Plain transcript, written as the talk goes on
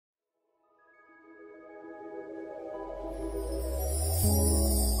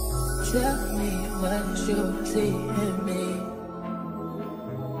Tell me what you see in me.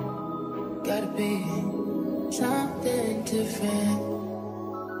 Gotta be something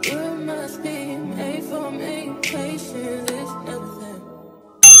different. You must be made for me. Patience is nothing.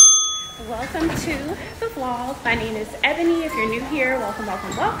 Welcome to the vlog. My name is Ebony. If you're new here, welcome,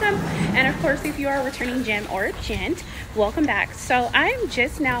 welcome, welcome. And of course, if you are a returning gem or gent, welcome back. So I'm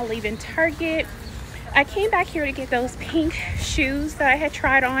just now leaving Target. I came back here to get those pink shoes that I had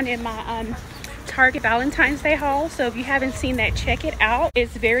tried on in my Target Valentine's Day haul. So if you haven't seen that, check it out.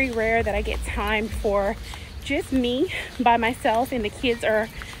 It's very rare that I get time for just me by myself, and the kids are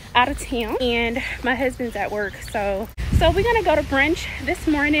out of town and my husband's at work. So we're gonna go to brunch this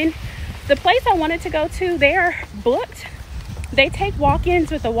morning. The place I wanted to go to, they are booked. They take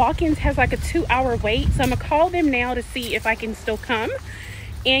walk-ins, but the walk-ins has like a 2-hour wait. So I'm gonna call them now to see if I can still come.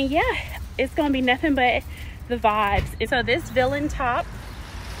 And yeah, it's gonna be nothing but the vibes. And so this villain top,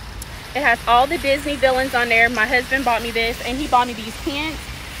 it has all the Disney villains on there. My husband bought me this, and he bought me these pants.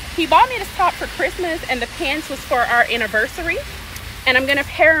 He bought me this top for Christmas, and the pants was for our anniversary. And I'm gonna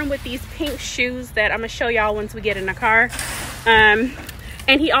pair them with these pink shoes that I'm gonna show y'all once we get in the car. And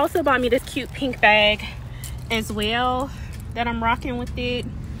he also bought me this cute pink bag as well that I'm rocking with it.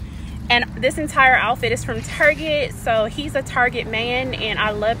 And this entire outfit is from Target. So he's a Target man, and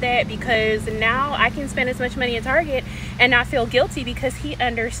I love that because now I can spend as much money at Target and not feel guilty because he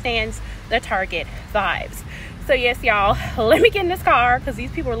understands the Target vibes. So yes, y'all, let me get in this car because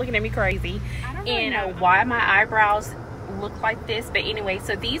these people are looking at me crazy. I don't really know why my eyebrows look like this, but anyway,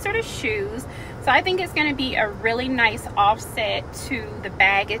 so these are the shoes. So I think it's going to be a really nice offset to the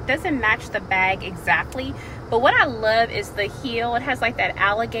bag. It doesn't match the bag exactly, but what I love is the heel. It has like that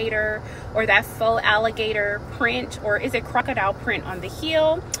alligator or that faux alligator print, or is it crocodile print on the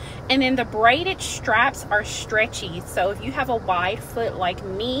heel? And then the braided straps are stretchy. So if you have a wide foot like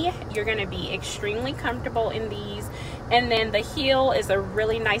me, you're going to be extremely comfortable in these. And then the heel is a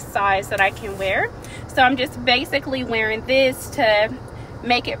really nice size that I can wear. So I'm just basically wearing this to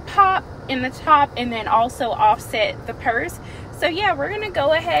make it pop in the top and then also offset the purse. So yeah, we're gonna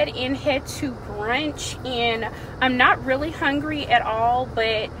go ahead and head to brunch, and I'm not really hungry at all,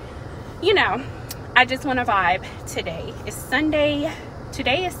 but you know, I just want to vibe. Today is Sunday.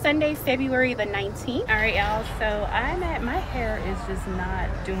 Today is Sunday, February the 19th. All right, y'all, so my hair is just not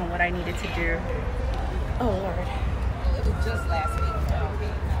doing what I needed to do. Oh Lord. It was just last week.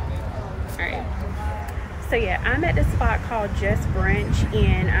 All right. So yeah, I'm at this spot called Just Brunch,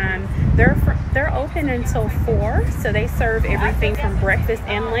 and they're open until 4. So they serve everything from breakfast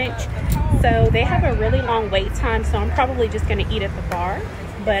and lunch. So they have a really long wait time. So I'm probably just gonna eat at the bar.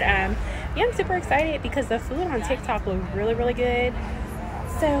 But yeah, I'm super excited because the food on TikTok looks really, really good.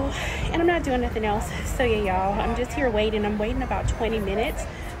 So, and I'm not doing nothing else. So yeah, y'all, I'm just here waiting. I'm waiting about 20 minutes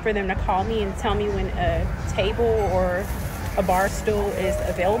for them to call me and tell me when a table or a bar stool is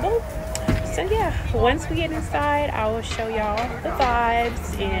available. So yeah, once we get inside, I will show y'all the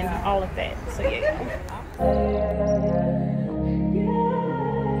vibes and all of that. So yeah.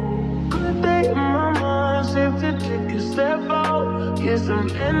 Good day in my mind, safe to take a step out. Get some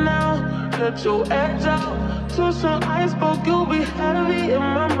air now, let your edge out. To some iceberg, you'll be heavy in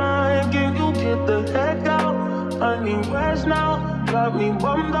my mind. Can you get the heck out? I need rest now, got me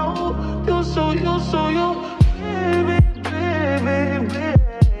bummed out. You so baby, baby, baby.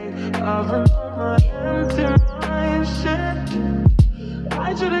 I've been on my empty mind, shit.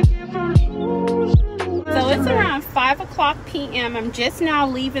 I should've came from you. So it's around 5:00 p.m. I'm just now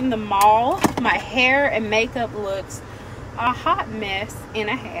leaving the mall. My hair and makeup looks a hot mess and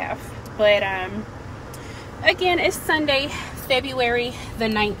a half. But again, it's Sunday, February the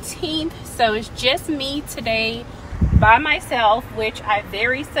 19th. So it's just me today by myself, which I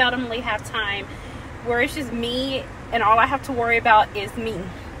very seldomly have time where it's just me and all I have to worry about is me.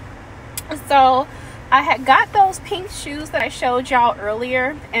 So I had got those pink shoes that I showed y'all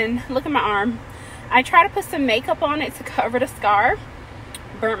earlier, and look at my arm. I tried to put some makeup on it to cover the scar.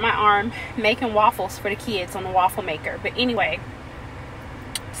 Burnt my arm making waffles for the kids on the waffle maker. But anyway,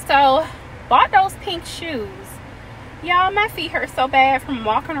 so bought those pink shoes. Y'all, my feet hurt so bad from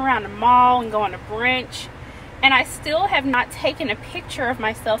walking around the mall and going to brunch, and I still have not taken a picture of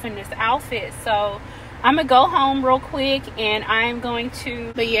myself in this outfit. So I'm gonna go home real quick, and I'm going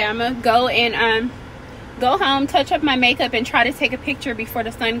to, but yeah, I'm gonna go and go home, touch up my makeup, and try to take a picture before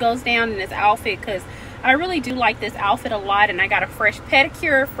the sun goes down in this outfit, because I really do like this outfit a lot, and I got a fresh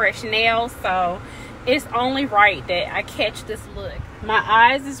pedicure, fresh nails, so it's only right that I catch this look. My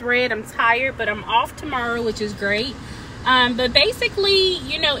eyes is red, I'm tired, but I'm off tomorrow, which is great. But basically,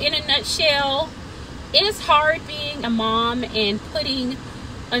 you know, in a nutshell, it is hard being a mom and putting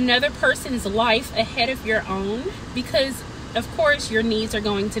another person's life ahead of your own, because of course your needs are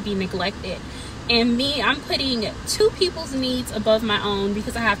going to be neglected. And me, I'm putting 2 people's needs above my own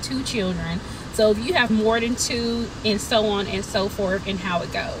because I have 2 children. So if you have more than 2, and so on and so forth, and how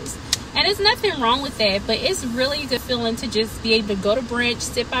it goes. And there's nothing wrong with that, but it's really a good feeling to just be able to go to brunch,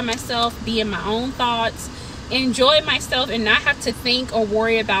 sit by myself, be in my own thoughts, enjoy myself, and not have to think or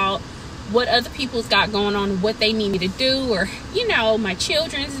worry about what other people's got going on, what they need me to do, or, you know, my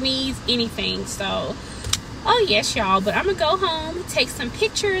children's needs, anything. So, oh yes, y'all, but I'm gonna go home, take some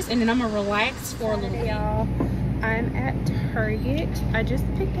pictures, and then I'm gonna relax for a little bit. Y'all, I'm at Target. I just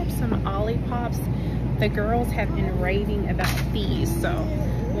picked up some Olippops. The girls have been raving about these, so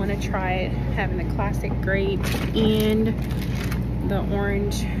I want to try it, having the classic grape and the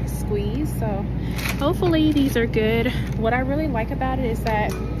orange squeeze. So hopefully these are good. What I really like about it is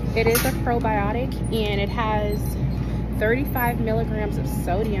that it is a probiotic, and it has 35 milligrams of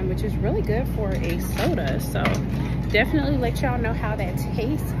sodium, which is really good for a soda. So definitely let y'all know how that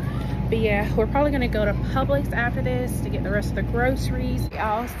tastes. But yeah, we're probably gonna go to Publix after this to get the rest of the groceries.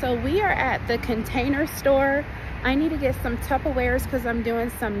 Y'all, so we are at the Container Store. I need to get some Tupperwares because I'm doing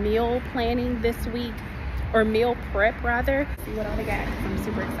some meal planning this week, or meal prep rather. See what all they got. I'm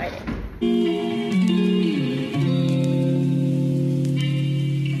super excited.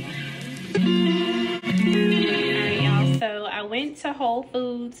 Alright, y'all, so I went to Whole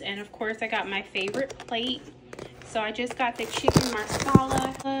Foods, and of course I got my favorite plate. So I just got the chicken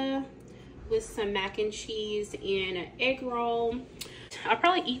marsala with some mac and cheese and an egg roll. I'll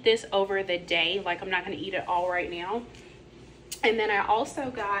probably eat this over the day. Like, I'm not gonna eat it all right now. And then I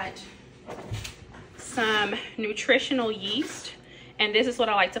also got some nutritional yeast. And this is what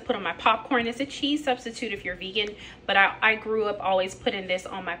I like to put on my popcorn. It's a cheese substitute if you're vegan, but I grew up always putting this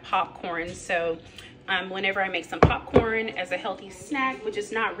on my popcorn. So whenever I make some popcorn as a healthy snack, which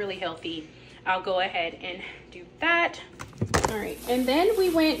is not really healthy, I'll go ahead and do that. All right, and then we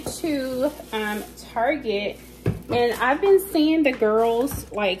went to Target, and I've been seeing the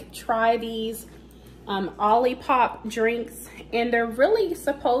girls like try these Olipop drinks, and they're really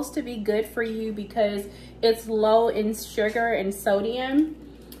supposed to be good for you because it's low in sugar and sodium.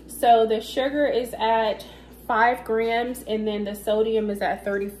 So the sugar is at 5 grams, and then the sodium is at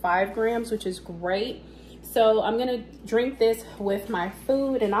 35 grams, which is great. So I'm gonna drink this with my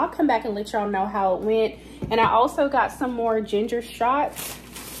food, and I'll come back and let y'all know how it went. And I also got some more ginger shots,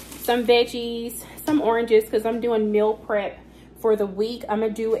 some veggies, some oranges, because I'm doing meal prep for the week. I'm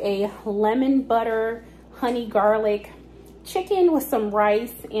gonna do a lemon butter, honey garlic chicken with some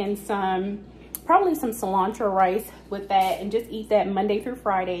rice and probably some cilantro rice with that, and just eat that Monday through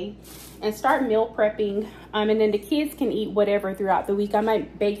Friday and start meal prepping. And then the kids can eat whatever throughout the week. I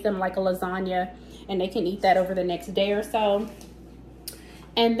might bake them like a lasagna, and they can eat that over the next day or so.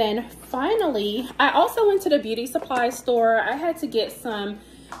 And then finally, I also went to the beauty supply store. I had to get some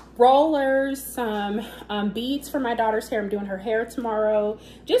rollers, some beads for my daughter's hair. I'm doing her hair tomorrow.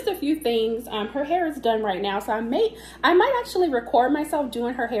 Just a few things. Her hair is done right now, so I might actually record myself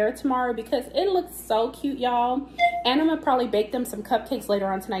doing her hair tomorrow because it looks so cute, y'all. And I'm gonna probably bake them some cupcakes later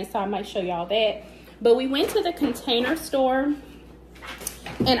on tonight, so I might show y'all that. But we went to the Container Store,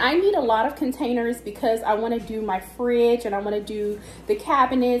 and I need a lot of containers because I want to do my fridge, and I want to do the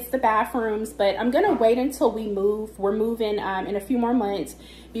cabinets, the bathrooms, but I'm going to wait until we move. We're moving in a few more months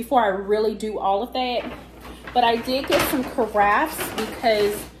before I really do all of that. But I did get some carafes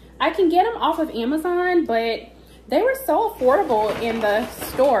because I can get them off of Amazon, but they were so affordable in the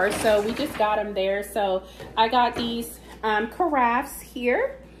store, so we just got them there. So I got these carafes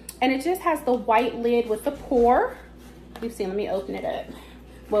here, and it just has the white lid with the pour. Let's see, let me open it up.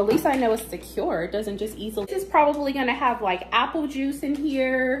 Well, at least I know it's secure. It doesn't just easily. This is probably gonna have like apple juice in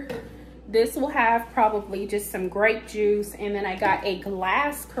here. This will have probably just some grape juice. And then I got a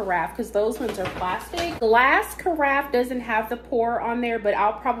glass carafe because those ones are plastic. Glass carafe doesn't have the pour on there, but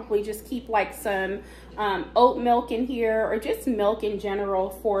I'll probably just keep like some oat milk in here, or just milk in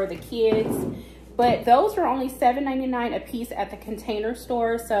general for the kids. But those are only $7.99 a piece at the Container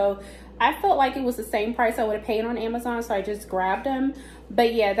Store. So I felt like it was the same price I would have paid on Amazon, so I just grabbed them.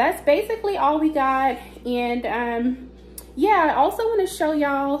 But yeah, that's basically all we got. And yeah, I also want to show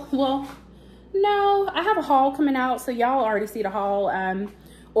y'all, well, no, I have a haul coming out, so y'all already see the haul,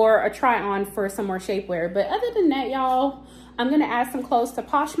 or a try on for some more shapewear. But other than that, y'all, I'm gonna add some clothes to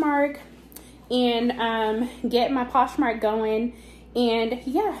Poshmark and get my Poshmark going. And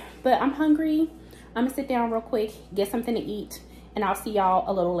yeah, but I'm hungry. I'm gonna sit down real quick, get something to eat, and I'll see y'all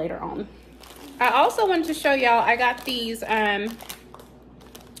a little later on. I also wanted to show y'all, I got these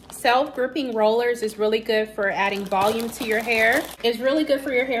Self-gripping rollers is really good for adding volume to your hair. It's really good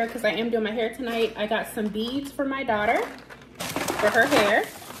for your hair because I am doing my hair tonight. I got some beads for my daughter for her hair.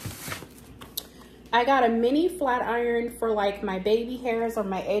 I got a mini flat iron for like my baby hairs or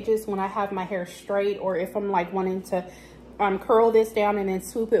my edges when I have my hair straight, or if I'm like wanting to curl this down and then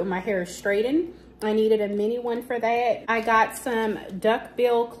swoop it when my hair is straightened. I needed a mini one for that. I got some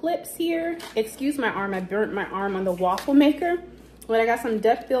duckbill clips here. Excuse my arm, I burnt my arm on the waffle maker. But I got some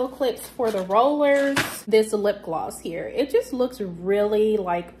duckbill clips for the rollers. This lip gloss here. It just looks really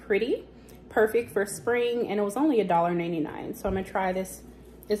like pretty. Perfect for spring, and it was only $1.99. So I'm gonna try this.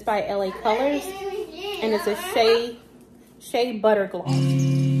 It's by LA Colors, and it's a Shea Butter Gloss.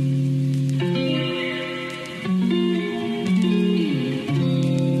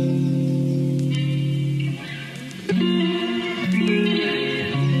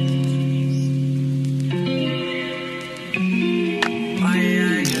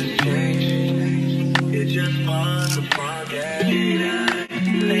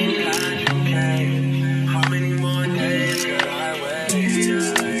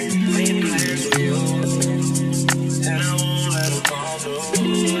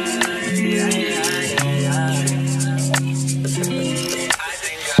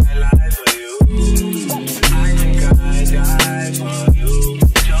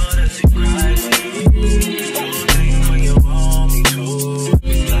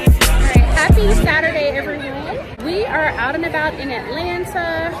 In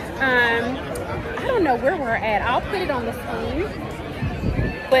Atlanta. I don't know where we're at. I'll put it on the screen.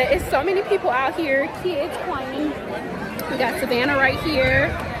 But it's so many people out here, kids playing. We got Savannah right here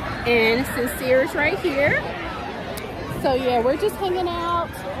and Sincere's right here. So yeah, we're just hanging out.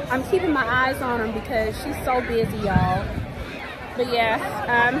 I'm keeping my eyes on them because she's so busy, y'all. But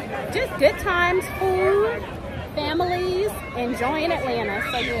yeah, just good times, food, families, enjoying Atlanta.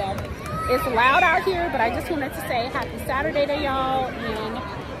 So yeah. It's loud out here, but I just wanted to say happy Saturday to y'all. And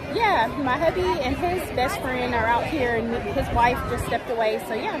yeah, my hubby and his best friend are out here, and his wife just stepped away.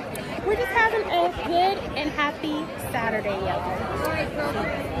 So yeah, we're just having a good and happy Saturday, y'all.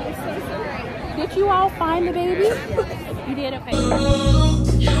 Did you all find the baby? You did?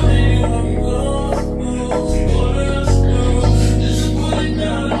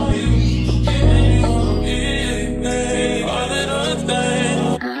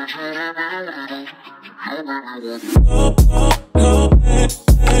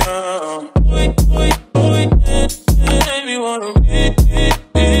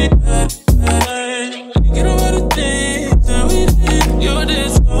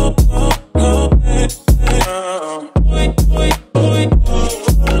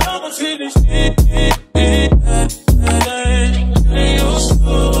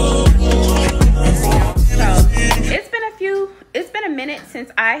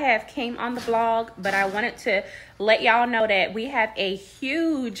 Came on the vlog, but I wanted to let y'all know that we have a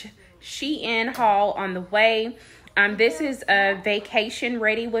huge Shein haul on the way. This is a vacation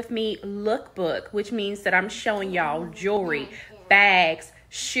ready with me lookbook, which means that I'm showing y'all jewelry, bags,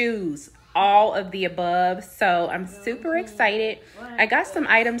 shoes, all of the above. So I'm super excited. I got some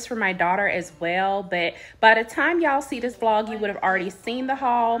items for my daughter as well, but by the time y'all see this vlog, you would have already seen the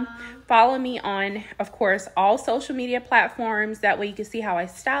haul. Follow me on, of course, all social media platforms. That way you can see how I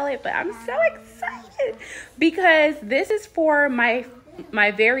style it. But I'm so excited because this is for my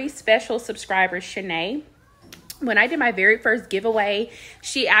very special subscriber, Shanae. When I did my very first giveaway,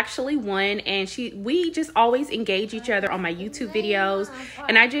 she actually won, and we just always engage each other on my YouTube videos,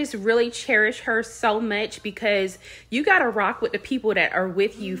 and I just really cherish her so much because you gotta rock with the people that are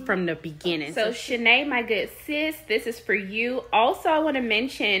with you from the beginning. So Shanae, my good sis, this is for you. Also, I want to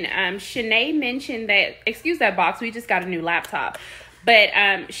mention, Shanae mentioned that, excuse that box, we just got a new laptop, but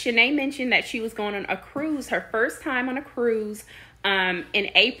Shanae mentioned that she was going on a cruise, her first time on a cruise,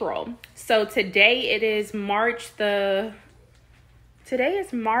 in April. So today is March the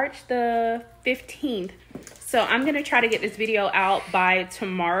 15th. So I'm gonna try to get this video out by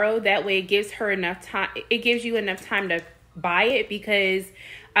tomorrow. That way it gives her enough time, it gives you enough time to buy it, because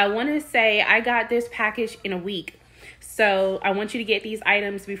I want to say I got this package in a week. So I want you to get these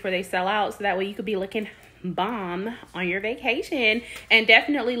items before they sell out, so that way you could be looking bomb on your vacation. And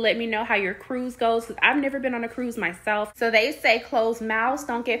definitely let me know how your cruise goes, because I've never been on a cruise myself. So they say closed mouths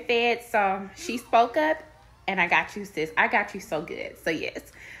don't get fed, so she spoke up, and I got you, sis. I got you so good. So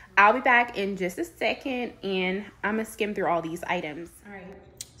yes, I'll be back in just a second, and I'm gonna skim through all these items. All right,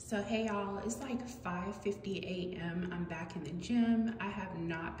 So hey y'all, it's like 5:50 a.m. I'm back in the gym. I have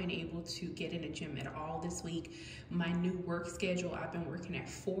not been able to get in the gym at all this week. My new work schedule, I've been working at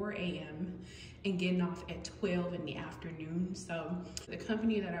 4 a.m. and getting off at 12 in the afternoon. So the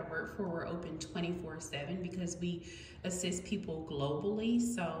company that I work for, we're open 24/7 because we assist people globally.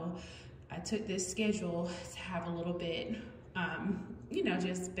 So I took this schedule to have a little bit, you know,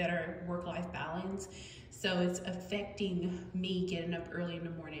 just better work-life balance. So it's affecting me getting up early in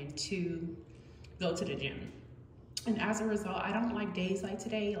the morning to go to the gym. And as a result, I don't like days like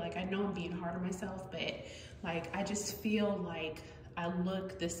today. Like, I know I'm being hard on myself, but like, I just feel like I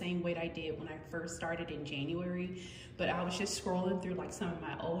look the same way I did when I first started in January. But I was just scrolling through like some of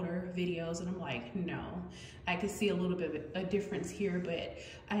my older videos and I'm like, no, I could see a little bit of a difference here, but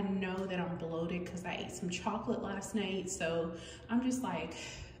I know that I'm bloated because I ate some chocolate last night. So I'm just like,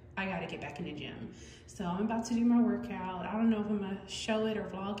 I gotta get back in the gym. So I'm about to do my workout. I don't know if I'm gonna show it or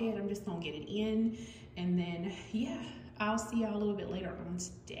vlog it. I'm just gonna get it in. And then, yeah, I'll see y'all a little bit later on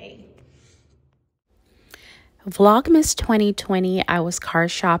today. Vlogmas 2020, I was car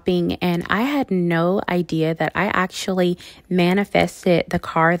shopping and I had no idea that I actually manifested the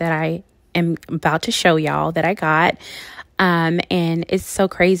car that I am about to show y'all that I got. And it's so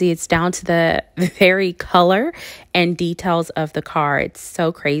crazy. It's down to the very color and details of the car. It's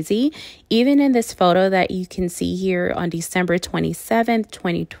so crazy. Even in this photo that you can see here on December 27th,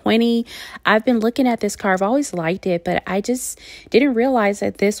 2020, I've been looking at this car. I've always liked it, but I just didn't realize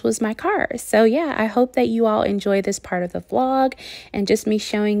that this was my car. So yeah, I hope that you all enjoy this part of the vlog and just me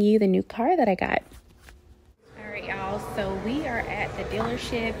showing you the new car that I got. Y'all, so we are at the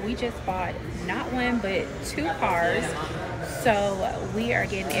dealership. We just bought not one but two cars, so we are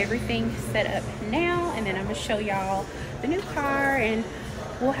getting everything set up now, and then I'm gonna show y'all the new car and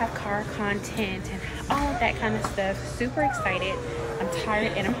we'll have car content and all of that kind of stuff. Super excited. I'm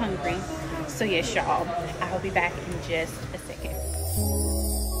tired and I'm hungry, so yes y'all, I'll be back in just a second.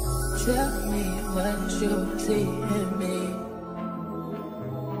 Tell me what you see in me.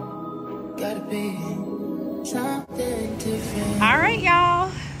 Gotta be something different. All right y'all,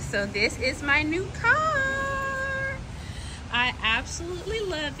 so this is my new car. I absolutely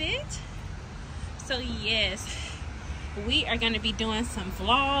love it. So yes, we are going to be doing some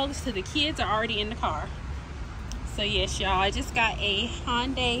vlogs. So the kids are already in the car. So yes y'all, I just got a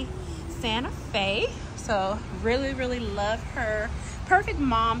Hyundai Santa Fe. So really love her. Perfect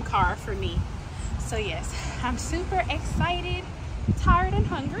mom car for me. So yes, I'm super excited, tired and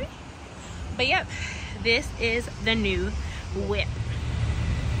hungry, but yep, this is the new whip.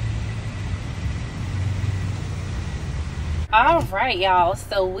 All right y'all,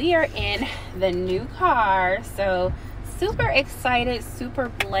 so we are in the new car. So super excited, super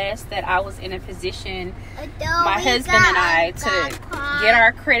blessed that I was in a position, my husband and I, to get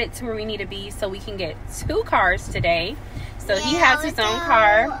our credit to where we need to be so we can get two cars today. So he has his own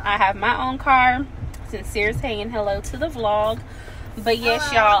car, I have my own car. Sincere's saying hello to the vlog. But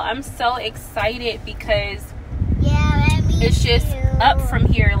yes y'all, I'm so excited because it's just up from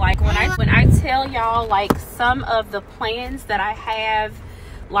here. Like when I tell y'all like some of the plans that I have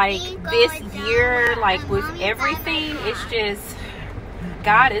like this year, like with everything, it's just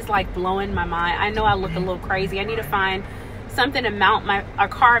God is like blowing my mind. I know I look a little crazy. I need to find something to mount a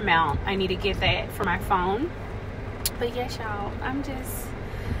car mount. I need to get that for my phone. But yes y'all, I'm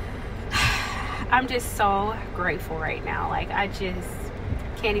just so grateful right now. Like I just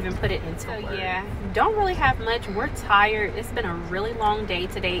can't even put it into words. Yeah, don't really have much. We're tired. It's been a really long day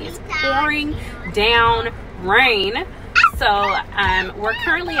today. It's pouring down rain. So we're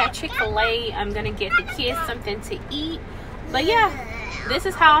currently at Chick-fil-A. I'm gonna get the kids something to eat. But yeah, this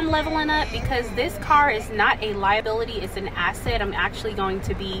is how I'm leveling up because this car is not a liability, it's an asset. I'm actually going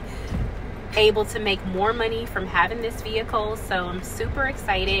to be able to make more money from having this vehicle. So I'm super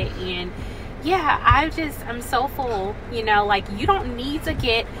excited. And yeah, I'm so full, you know, like you don't need to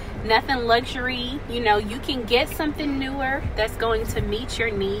get nothing luxury, you know, you can get something newer that's going to meet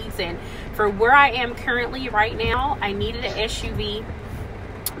your needs. And for where I am currently right now, I needed an SUV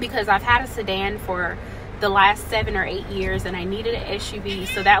because I've had a sedan for the last 7 or 8 years and I needed an SUV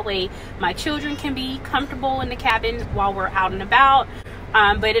so that way my children can be comfortable in the cabin while we're out and about.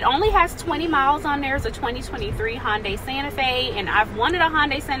 But it only has 20 miles on there. It's a 2023 Hyundai Santa Fe, and I've wanted a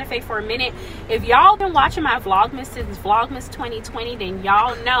Hyundai Santa Fe for a minute. If y'all been watching my Vlogmas since Vlogmas 2020, then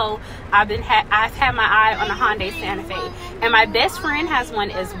y'all know I've had my eye on a Hyundai Santa Fe, and my best friend has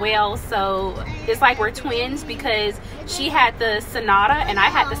one as well. So it's like we're twins because she had the Sonata and I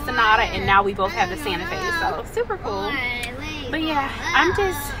had the Sonata, and now we both have the Santa Fe. So super cool. But yeah, I'm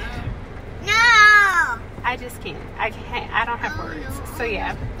just I just can't. I don't have words. So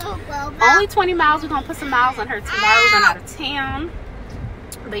yeah, only 20 miles. We're gonna put some miles on her tomorrow. We're going out of town.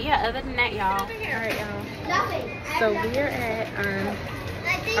 But yeah, other than that, y'all. All right, y'all. So we're at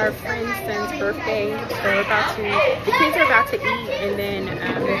our friend's son's birthday. So we're about to, the kids are about to eat, and then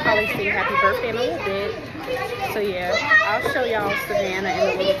we'll probably sing happy birthday in a little bit. So yeah, I'll show y'all Savannah in a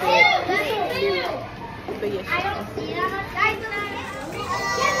little bit. But yeah,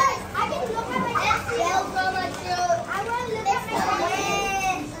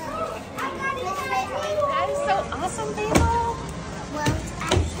 that is so awesome, people. Well,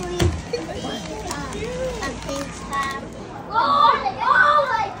 actually, a big slab. Oh my god!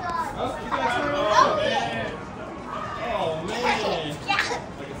 Oh man!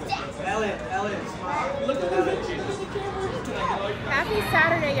 Happy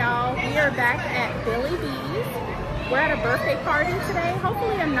Saturday, y'all. We are back at Billy B's. We're at a birthday party today.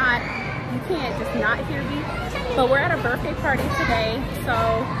 Hopefully you can't just not hear me, but we're at a birthday party today. So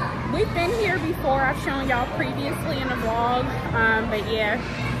we've been here before. I've shown y'all previously in the vlog, but yeah,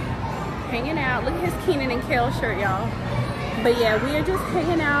 hanging out. Look at his Keenan and Kel shirt, y'all. But yeah, we are just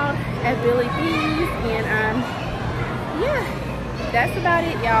hanging out at Billy B's, and yeah, that's about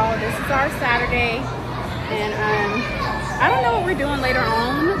it, y'all. This is our Saturday, and I don't know what we're doing later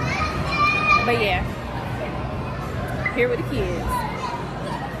on, but yeah, here with the kids.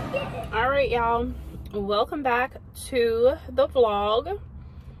 All right, y'all, welcome back to the vlog.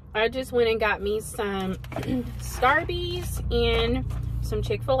 I just went and got me some Starbies and some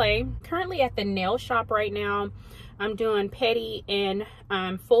Chick-fil-A. Currently at the nail shop right now. I'm doing pedi and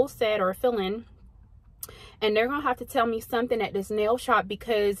full set or fill-in, and they're gonna have to tell me something at this nail shop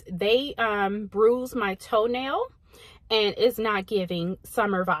because they bruised my toenail and it's not giving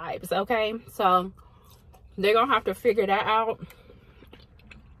summer vibes. Okay, so they're gonna have to figure that out.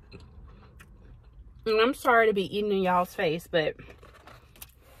 And I'm sorry to be eating in y'all's face, but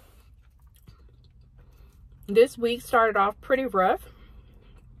this week started off pretty rough.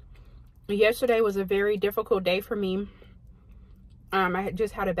 Yesterday was a very difficult day for me. I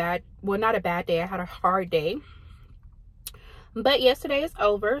just had a bad, well, not a bad day. I had a hard day. But yesterday is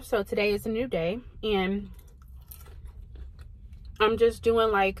over, so today is a new day. And I'm just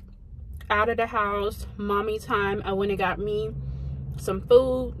doing like out of the house, mommy time. I went and got me some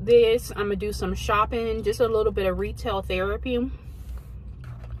food, I'm gonna do some shopping, just a little bit of retail therapy.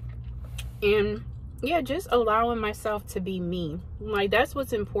 And yeah, just allowing myself to be me. Like, that's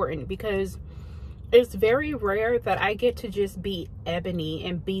what's important, because it's very rare that I get to just be Ebony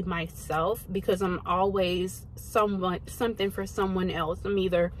and be myself, because I'm always something for someone else. I'm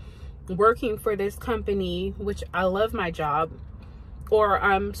either working for this company, which I love my job, or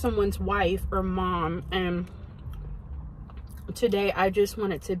I'm someone's wife or mom. And today I just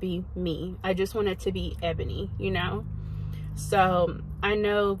wanted to be me. I just wanted to be Ebony, you know? So I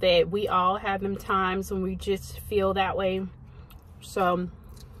know that we all have them times when we just feel that way. So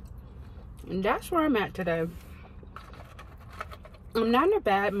that's where I'm at today. I'm not in a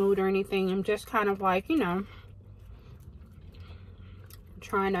bad mood or anything. I'm just kind of like, you know,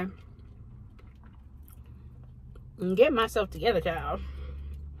 trying to get myself together, child.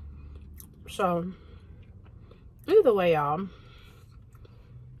 So either way, y'all,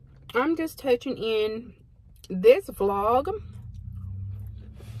 I'm just touching in this vlog,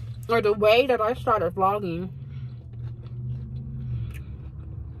 or the way that I started vlogging.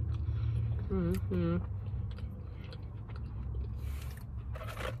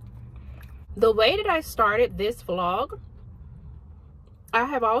 The way that I started this vlog, I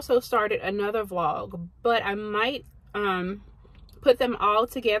have also started another vlog, but I might put them all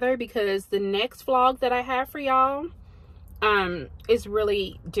together, because the next vlog that I have for y'all is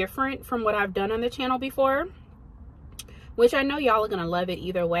really different from what I've done on the channel before, which I know y'all are gonna love it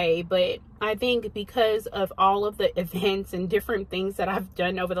either way. But I think because of all of the events and different things that I've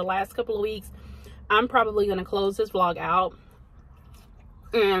done over the last couple of weeks, I'm probably gonna close this vlog out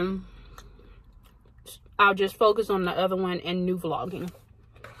and I'll just focus on the other one and new vlogging.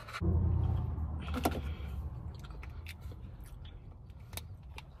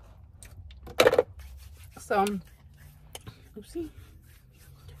 So, oopsie.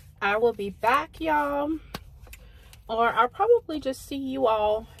 I will be back, y'all. Or I'll probably just see you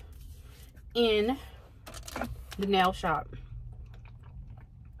all in the nail shop.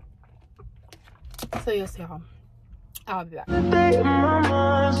 So yes, y'all, I'll be back. Get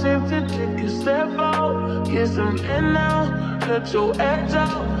some in now, cut your edge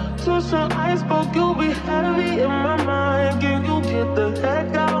out. To some iceberg, you'll be heavy in my mind. Can you get the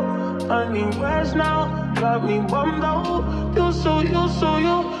heck out? I need rest now, got me bummed out. You so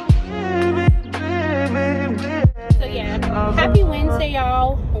you, baby, So yeah, happy Wednesday,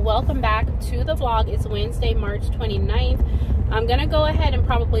 y'all. Welcome back to the vlog. It's Wednesday, March 29th. I'm gonna go ahead and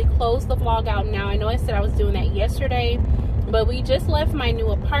probably close the vlog out now. I know I said I was doing that yesterday, but we just left my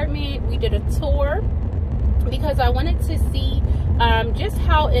new apartment. We did a tour because I wanted to see just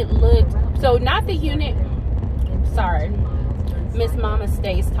how it looked. So not the unit, sorry, Miss Mama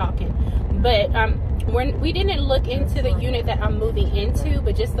stays talking, but we didn't look into the unit that I'm moving into,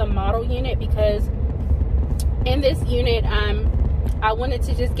 but just the model unit, because in this unit I wanted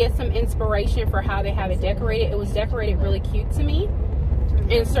to just get some inspiration for how they have it decorated. It was decorated really cute to me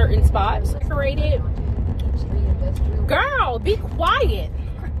in certain spots. Decorated. Girl, be quiet.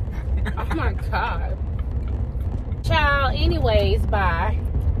 Oh my God. Child, anyways, bye.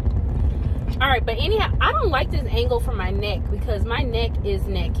 Alright, but anyhow, I don't like this angle for my neck because my neck is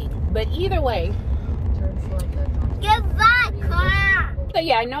necky. But either way. Goodbye, car. So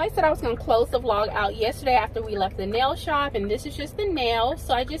yeah, I know I said I was going to close the vlog out yesterday after we left the nail shop, and this is just the nail.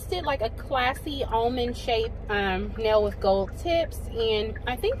 So I just did like a classy almond shaped nail with gold tips, and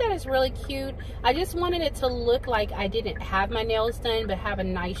I think that is really cute. I just wanted it to look like I didn't have my nails done but have a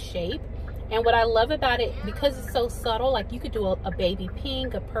nice shape. And what I love about it, because it's so subtle, like you could do a baby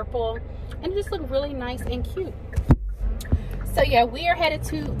pink, a purple, and it just look really nice and cute. So yeah, we are headed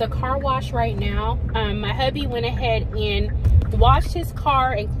to the car wash right now. My hubby went ahead and washed his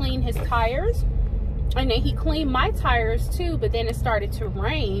car and cleaned his tires, and then he cleaned my tires too, but then it started to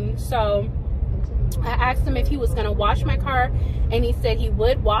rain. So I asked him if he was going to wash my car, and he said he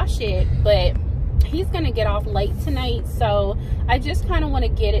would wash it, but he's going to get off late tonight. So I just kind of want to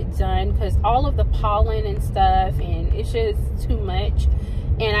get it done because all of the pollen and stuff, and it's just too much.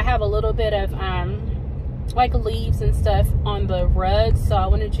 And I have a little bit of like leaves and stuff on the rug, so I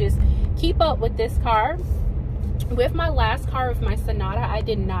want to just keep up with this car. With my last car, with my Sonata, I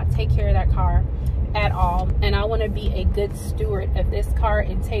did not take care of that car at all, and I want to be a good steward of this car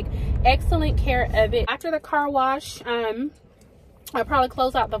and take excellent care of it. After the car wash, I'll probably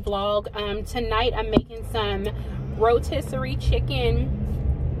close out the vlog. Tonight I'm making some rotisserie chicken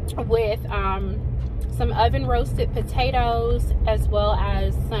with some oven roasted potatoes, as well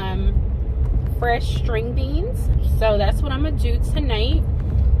as some fresh string beans. So that's what I'm gonna do tonight,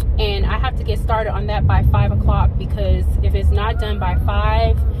 and I have to get started on that by 5 o'clock, because if it's not done by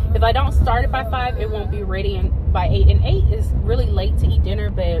 5, if I don't start it by 5, it won't be ready by 8, and 8 is really late to eat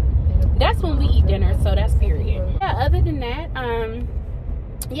dinner, but that's when we eat dinner, so that's period. Yeah, other than that,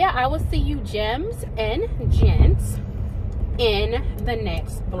 yeah, I will see you gems and gents in the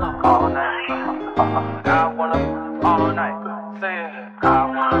next vlog. All night, I wanna all night. Say it, I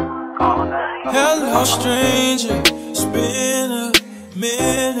wanna all night. Hello, stranger. It's been a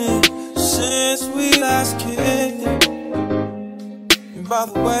minute since we last kicked it. And by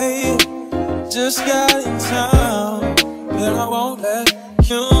the way, just got in town, and I won't let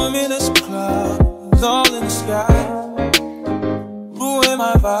cumulus clouds all in the sky ruin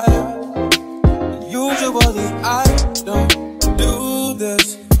my vibe. Usually I don't do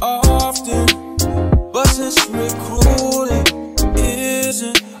this often, but since recruiting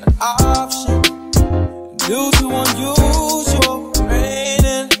isn't an option due to unusual rain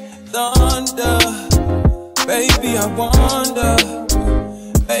and thunder, baby I wonder,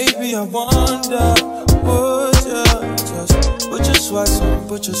 would you just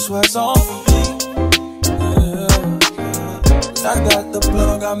put your sweats on for me? I got the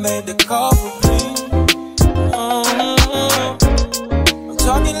plug, I made the call for me. I'm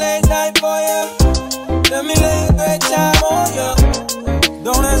talking late night for ya. Let me lay a great time on ya.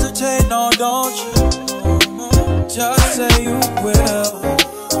 Don't hesitate, no, don't you? Just say you will.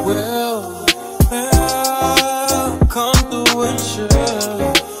 Come through and chill.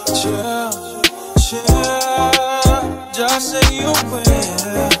 Just say you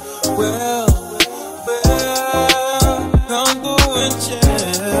will. Come through and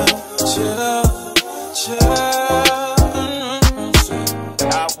chill. I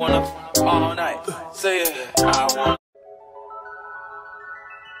wanna all night. Say it. I wanna.